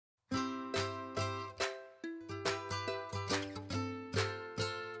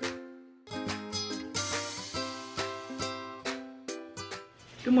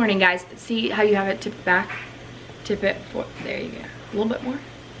Good morning, guys. See how you have it tipped back? Tip it for, there you go. A little bit more.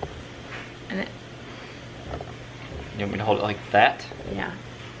 And it. You want me to hold it like that? Yeah.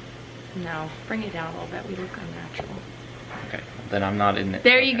 No, bring it down a little bit. We look unnatural. Okay, then I'm not in it.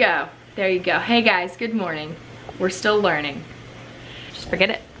 There you go. There you go. Hey guys, good morning. We're still learning. Just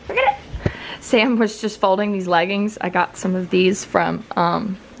forget it. Forget it. Sam was just folding these leggings. I got some of these from,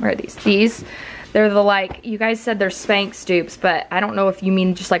 where are these? These. They're the like, you guys said they're Spanx dupes, but I don't know if you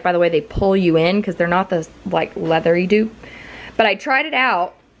mean just like by the way they pull you in, because they're not the like leathery dupe. But I tried it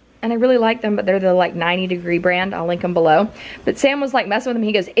out and I really like them, but they're the like 90-degree brand. I'll link them below. But Sam was like messing with them.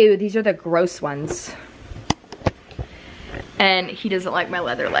 He goes, ew, these are the gross ones. And he doesn't like my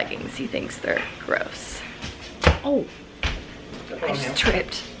leather leggings. He thinks they're gross. Oh, I just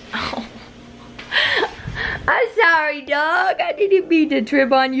tripped. Oh. I'm sorry, dog. I didn't mean to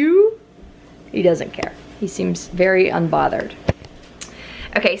trip on you. He doesn't care. He seems very unbothered.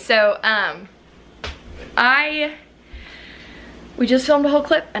 Okay, so we just filmed a whole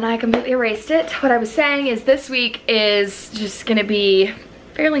clip and I completely erased it. What I was saying is this week is just gonna be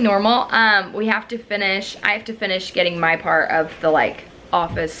fairly normal. I have to finish getting my part of the like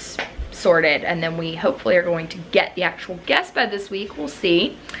office sorted, and then we hopefully are going to get the actual guest bed this week. We'll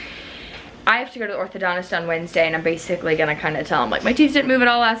see. I have to go to the orthodontist on Wednesday, and I'm basically gonna kind of tell them like my teeth didn't move at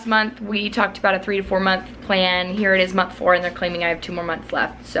all last month. We talked about a 3 to 4 month plan. Here it is month 4, and they're claiming I have 2 more months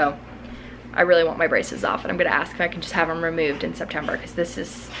left. So I really want my braces off, and I'm gonna ask if I can just have them removed in September, because this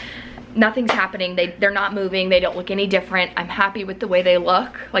is, nothing's happening. They're not moving. They don't look any different. I'm happy with the way they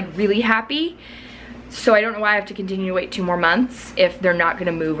look, like really happy. So I don't know why I have to continue to wait 2 more months if they're not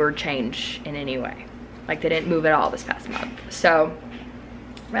gonna move or change in any way. Like they didn't move at all this past month. So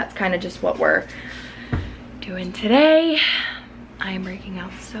that's kind of just what we're doing today. I am breaking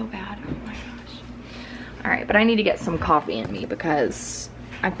out so bad. Oh my gosh. All right, but I need to get some coffee in me because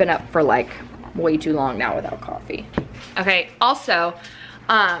I've been up for like way too long now without coffee. Okay, also,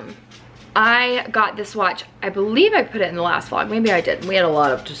 I got this watch. I believe I put it in the last vlog. Maybe I didn't. We had a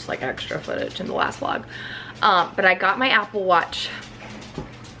lot of just like extra footage in the last vlog. But I got my Apple Watch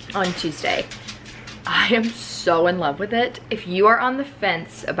on Tuesday. I am so in love with it. If you are on the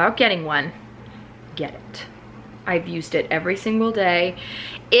fence about getting one, get it. I've used it every single day.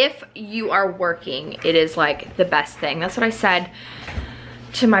 If you are working, it is like the best thing. That's what I said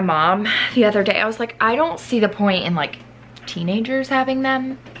to my mom the other day. I was like, I don't see the point in like teenagers having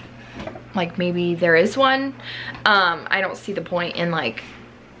them. Like maybe there is one. I don't see the point in like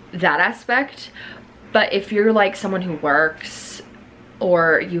that aspect. But if you're like someone who works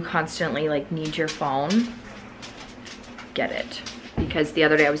or you constantly like need your phone, get it. Because the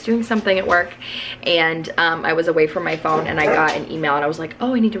other day I was doing something at work and I was away from my phone and I got an email and I was like,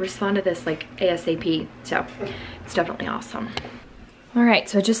 oh, I need to respond to this like ASAP. So it's definitely awesome. All right,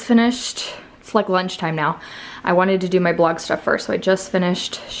 so I just finished, it's like lunchtime now. I wanted to do my blog stuff first, so I just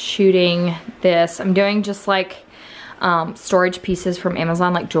finished shooting this. I'm doing just like storage pieces from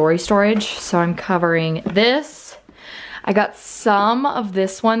Amazon, like jewelry storage. So I'm covering this. I got some of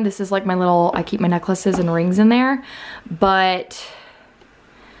this one. This is like my little, I keep my necklaces and rings in there, but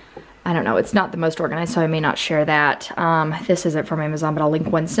I don't know, it's not the most organized, so I may not share that. This isn't from Amazon, but I'll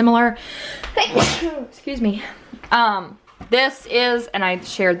link one similar. Excuse me. This is, and I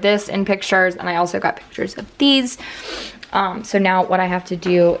shared this in pictures, and I also got pictures of these. So now what I have to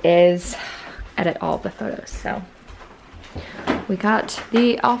do is edit all the photos. So we got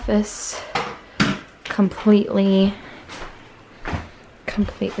the office completely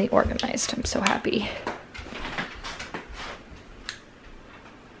organized. I'm so happy.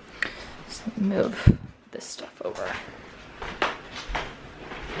 So let me move this stuff over.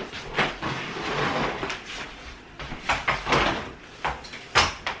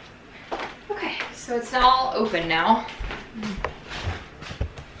 Okay, so it's all open now.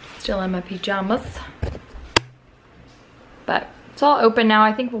 Still in my pajamas. But it's all open now.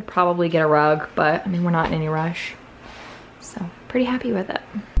 I think we'll probably get a rug, but I mean, we're not in any rush. So pretty happy with it.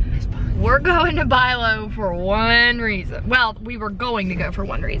 We're going to buy low for one reason. Well, we were going to go for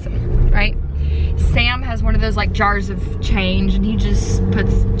one reason, right? Sam has one of those like jars of change and he just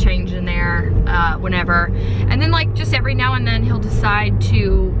puts change in there whenever. And then like just every now and then he'll decide to,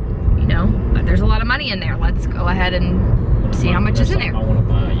 you know, there's a lot of money in there. Let's go ahead and see how much is in there. I want to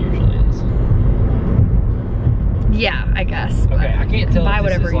buy usually is. Yeah, I guess. Okay, I can't tell buy if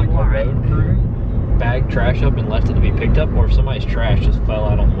whatever this is like you want. A road crew bagged trash up and left it to be picked up, or if somebody's trash just fell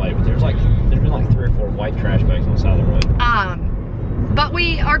out on the way. But there's been like 3 or 4 white trash bags on the side of the road. But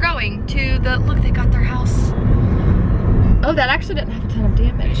we are going to the, look, they got their house Oh, that actually didn't have a ton of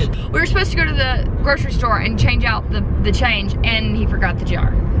damage. We were supposed to go to the grocery store and change out the change, and he forgot the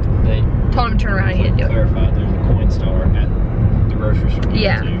jar. They told him to turn around and he didn't do it. Clarified, there's a coin star at the grocery store.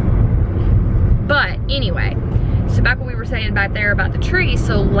 Yeah. Too. But anyway, so back what we were saying back there about the tree.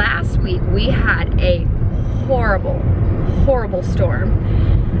 So last week we had a horrible, horrible storm.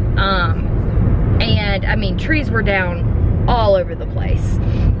 And I mean, trees were down all over the place.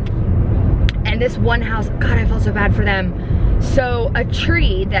 And this one house, God, I felt so bad for them. So a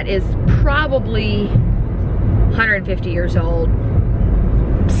tree that is probably 150 years old,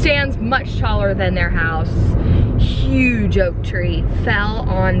 stands much taller than their house, huge oak tree, fell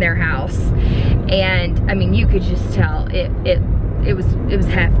on their house. And I mean, you could just tell it was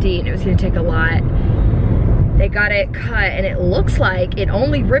hefty and it was gonna take a lot. They got it cut and it looks like it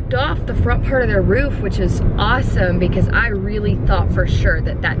only ripped off the front part of their roof, which is awesome because I really thought for sure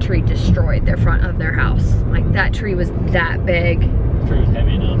that that tree destroyed their front of their house. Like that tree was that big. The tree was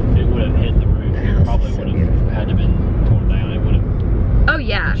heavy enough, it would have hit the roof. It probably would have had to been torn down. It would have. Oh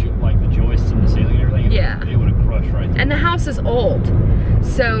yeah. Like the joists in the ceiling and everything. Yeah. It would have crushed right there. And the house is old.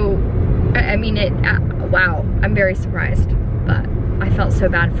 So, I mean, wow, I'm very surprised. But I felt so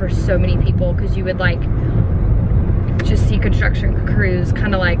bad for so many people because you would like just see construction crews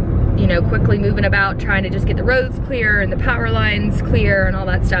kind of like, you know, quickly moving about trying to just get the roads clear and the power lines clear and all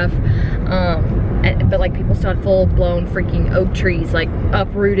that stuff. But like people still had full blown freaking oak trees like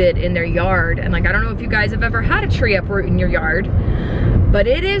uprooted in their yard. And like, I don't know if you guys have ever had a tree uproot in your yard, but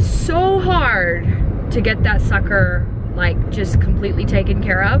it is so hard to get that sucker like just completely taken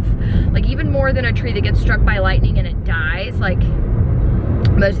care of. Like even more than a tree that gets struck by lightning and it dies, like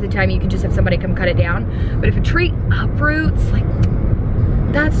most of the time you can just have somebody come cut it down. But if a tree uproots, like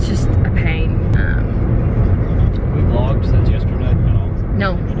that's just a pain. We vlogged since yesterday at all?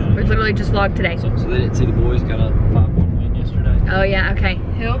 No, we literally just vlogged today. So they didn't see the boys got a 5-1 win yesterday? Oh yeah, okay.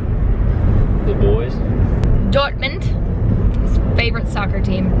 Who? The boys. Dortmund, his favorite soccer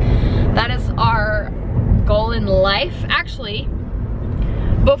team. That is our goal in life. Actually,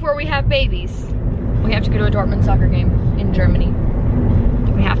 before we have babies, we have to go to a Dortmund soccer game in Germany.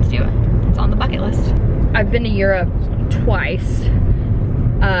 We have to do it. It's on the bucket list. I've been to Europe twice.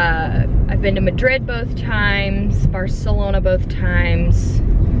 I've been to Madrid both times, Barcelona both times.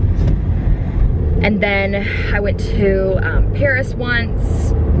 And then I went to Paris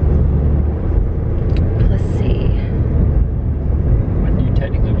once. Let's see. When you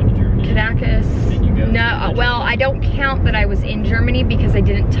technically went to Germany? Caracas. No, well, I don't count that I was in Germany because I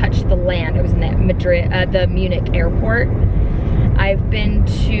didn't touch the land. I was in that Madrid, the Munich airport. I've been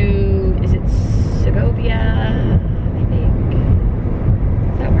to, is it Segovia, I think?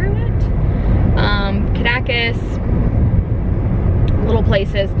 Is that where I went? Caracas, little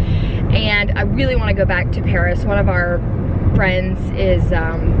places. And I really want to go back to Paris. One of our friends is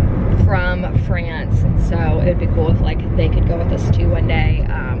from France, and so it would be cool if like they could go with us too one day.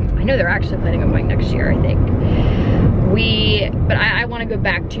 I know they're actually planning on going next year, I think. But I want to go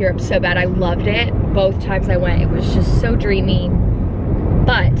back to Europe so bad. I loved it. Both times I went, it was just so dreamy.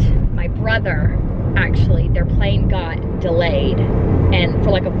 But my brother, actually, their plane got delayed and for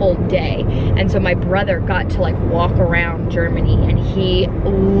like a full day. And so my brother got to like walk around Germany and he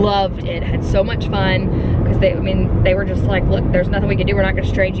loved it, had so much fun. Because they were just like, look, there's nothing we can do. We're not gonna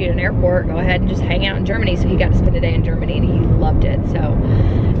strange you at an airport. Go ahead and just hang out in Germany. So he got to spend a day in Germany and he loved it. So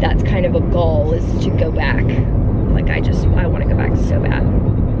that's kind of a goal, is to go back. Like I wanna go back so bad.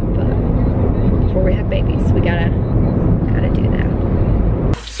 But before we have babies, we gotta do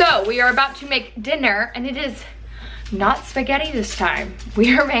that. So we are about to make dinner, and it is not spaghetti this time.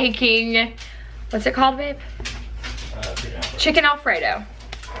 We are making, what's it called, babe? Chicken Alfredo.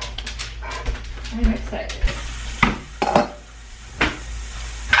 I'm excited.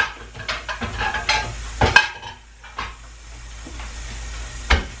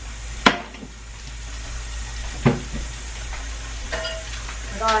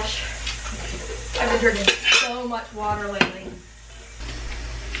 Gosh, I've been drinking so much water lately.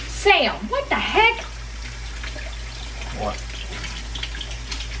 Sam, what the heck? What?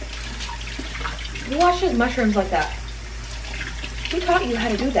 You wash those mushrooms like that. Who taught you how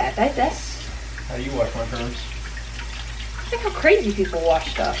to do that? That's... How do you wash mushrooms? Think how crazy people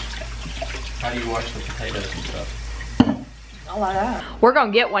wash stuff. How do you wash the potatoes and stuff? Not like that. We're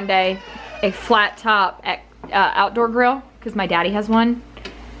gonna get one day a flat top outdoor grill, because my daddy has one.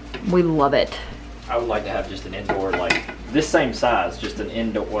 We love it. I would like to have just an indoor, like this same size, just an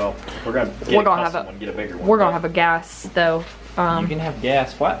indoor. Well, we're gonna get a bigger one. We're gonna have a gas though. You can have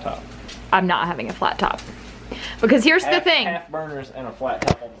gas flat top. I'm not having a flat top, because here's the thing. Half burners and a flat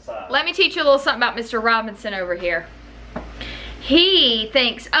top on the side. Let me teach you a little something about Mr. Robinson over here. He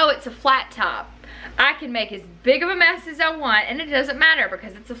thinks, oh, it's a flat top. I can make as big of a mess as I want, and it doesn't matter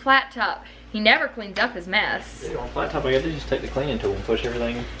because it's a flat top. He never cleans up his mess. On flat top, I got to just take the cleaning tool and push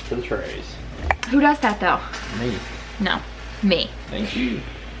everything to the trays. Who does that though? Me. No, me. Thank you.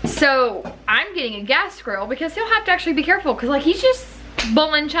 So I'm getting a gas grill because he'll have to actually be careful because like he's just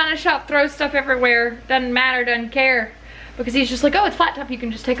bowling China shop, throws stuff everywhere, doesn't matter, doesn't care. Because he's just like, oh, it's flat top, you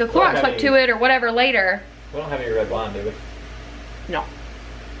can just take a Clorox wipe to it or whatever later. We don't have any red wine, do we? No.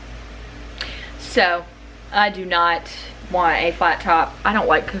 So I do not want a flat top. I don't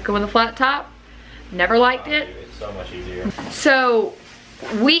like cooking with a flat top. Never liked it. It's so much easier. So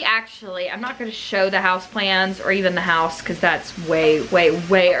we actually, I'm not going to show the house plans or even the house because that's way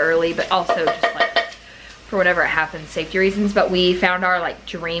early, but also just like for whatever it happens, safety reasons. But we found our like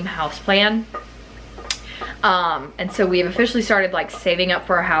dream house plan. And so we have officially started like saving up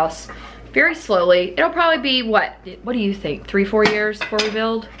for a house very slowly. It'll probably be what do you think? 3-4 years before we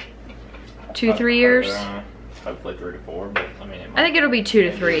build? 2-3 years? Hopefully 3 to 4, but I mean, I think it'll be 2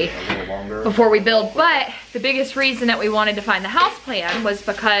 to 3 before we build. But the biggest reason that we wanted to find the house plan was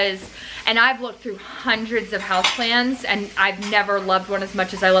because, and I've looked through hundreds of house plans and I've never loved one as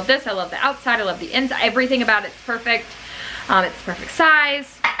much as I love this. I love the outside, I love the inside, everything about it's perfect. It's the perfect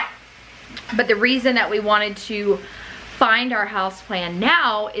size. But the reason that we wanted to find our house plan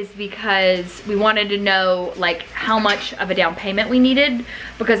now is because we wanted to know like how much of a down payment we needed,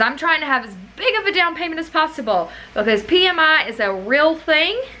 because I'm trying to have as big of a down payment as possible because PMI is a real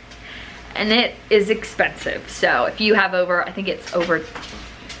thing and it is expensive. So if you have over, I think it's over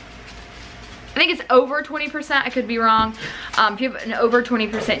 20%, I could be wrong. If you have an over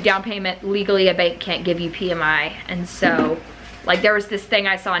 20% down payment, legally a bank can't give you PMI. And so like there was this thing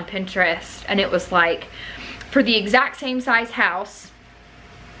I saw on Pinterest and it was like, for the exact same size house,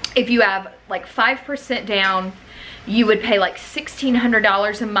 if you have like 5% down, you would pay like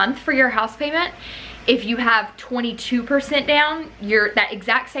 $1,600 a month for your house payment. If you have 22% down, that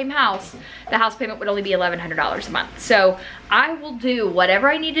exact same house, the house payment would only be $1,100 a month. So I will do whatever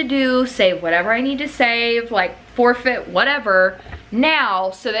I need to do, save whatever I need to save, like forfeit whatever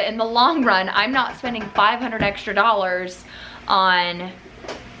now, so that in the long run, I'm not spending $500 extra on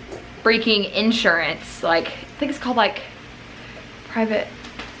freaking insurance. Like I think it's called like private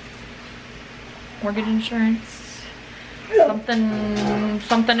mortgage insurance,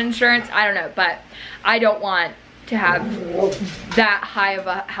 something insurance, I don't know. But I don't want to have that high of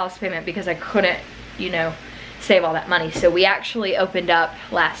a house payment because I couldn't, you know, save all that money. So we actually opened up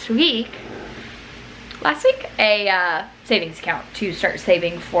last week a savings account to start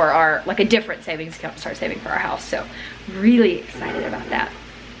saving for our, like a different savings account to start saving for our house. So really excited about that.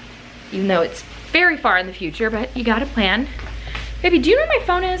 Even though it's very far in the future, but you gotta plan. Baby, do you know where my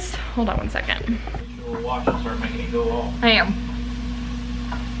phone is? Hold on one second. You'll watch and start making it go off. I am.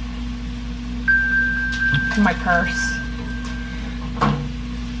 In my purse.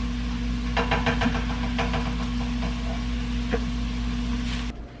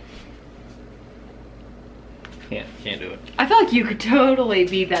 Can't do it. I feel like you could totally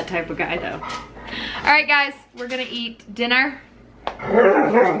be that type of guy though. All right guys, we're gonna eat dinner.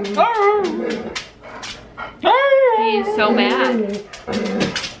 He is so mad.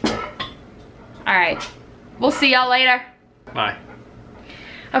 All right, we'll see y'all later. Bye.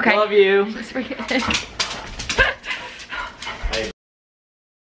 Okay. Love you. Let's forget.